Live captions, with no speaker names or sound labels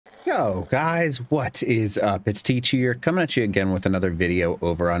Yo guys, what is up? It's Teach here, coming at you again with another video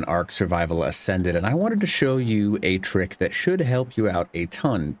over on Ark Survival Ascended, and I wanted to show you a trick that should help you out a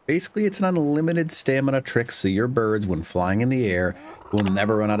ton. Basically, it's an unlimited stamina trick, so your birds, when flying in the air, will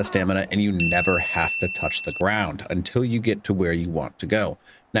never run out of stamina, and you never have to touch the ground until you get to where you want to go.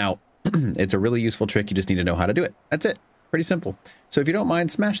 Now, it's a really useful trick, you just need to know how to do it. That's it. Pretty simple. So if you don't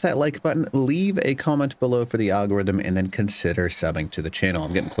mind, smash that like button, leave a comment below for the algorithm, and then consider subbing to the channel.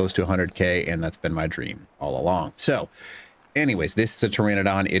 I'm getting close to 100K, and that's been my dream all along. So anyways, this is a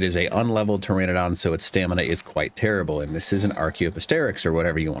Pteranodon. It is a unleveled Pteranodon, so its stamina is quite terrible, and this is an Archaeopteryx, or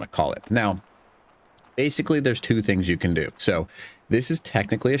whatever you want to call it. Now, basically, there's two things you can do. So this is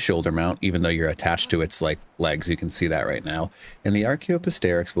technically a shoulder mount, even though you're attached to its legs. You can see that right now. And the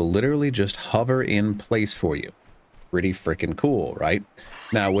Archaeopteryx will literally just hover in place for you. Pretty freaking cool, right?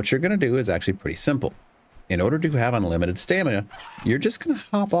 Now, what you're going to do is actually pretty simple. In order to have unlimited stamina, you're just going to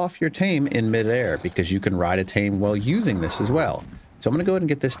hop off your tame in midair, because you can ride a tame while using this as well. So I'm going to go ahead and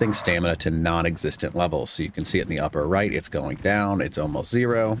get this thing's stamina to non-existent levels. So you can see it in the upper right. It's going down. It's almost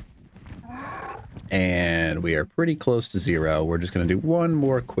zero. And we are pretty close to zero. We're just going to do one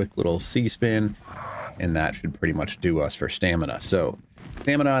more quick little C-spin, and that should pretty much do us for stamina. So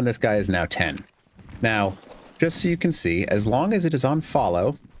stamina on this guy is now 10. Now, just so you can see, as long as it is on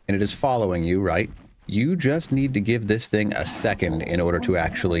follow and it is following you, right, you just need to give this thing a second in order to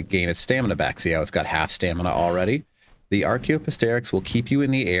actually gain its stamina back. See how it's got half stamina already? The Archaeopteryx will keep you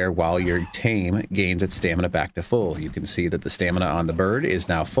in the air while your tame gains its stamina back to full. You can see that the stamina on the bird is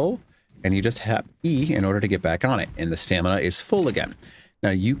now full, and you just tap E in order to get back on it, and the stamina is full again.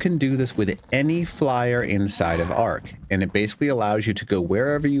 Now, you can do this with any flyer inside of Ark, and it basically allows you to go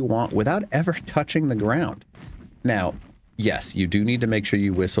wherever you want without ever touching the ground. Now, yes, you do need to make sure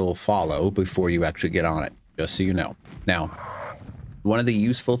you whistle follow before you actually get on it, just so you know. Now, one of the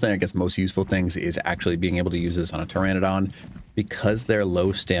useful things, I guess most useful things, is actually being able to use this on a Pteranodon. Because they're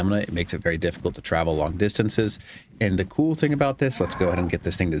low stamina, it makes it very difficult to travel long distances. And the cool thing about this, let's go ahead and get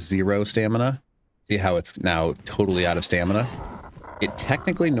this thing to 0 stamina. See how it's now totally out of stamina? It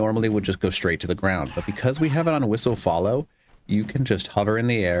technically normally would just go straight to the ground, but because we have it on whistle follow, you can just hover in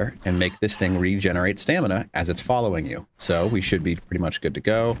the air and make this thing regenerate stamina as it's following you. So we should be pretty much good to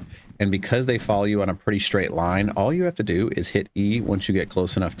go. And because they follow you on a pretty straight line, all you have to do is hit E once you get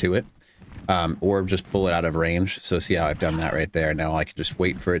close enough to it, or just pull it out of range. So see how I've done that right there. Now I can just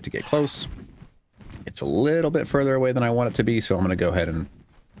wait for it to get close. It's a little bit further away than I want it to be, so I'm going to go ahead and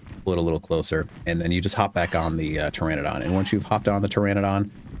pull it a little closer. And then you just hop back on the Pteranodon. And once you've hopped on the Pteranodon,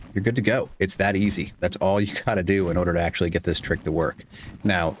 you're good to go. It's that easy. That's all you got to do in order to actually get this trick to work.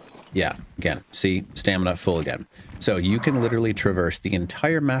 Now, yeah, again, see, stamina full again. So you can literally traverse the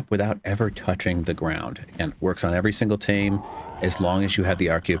entire map without ever touching the ground. And works on every single tame as long as you have the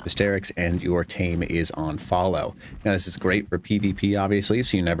Archaeopteryx and your tame is on follow. Now, this is great for PvP, obviously,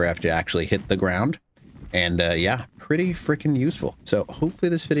 so you never have to actually hit the ground. And yeah, pretty freaking useful. So hopefully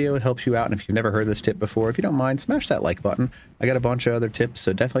this video helps you out. And if you've never heard this tip before, if you don't mind, smash that like button. I got a bunch of other tips,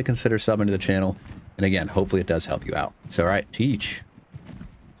 so definitely consider subbing to the channel. And again, hopefully it does help you out. So all right, teach.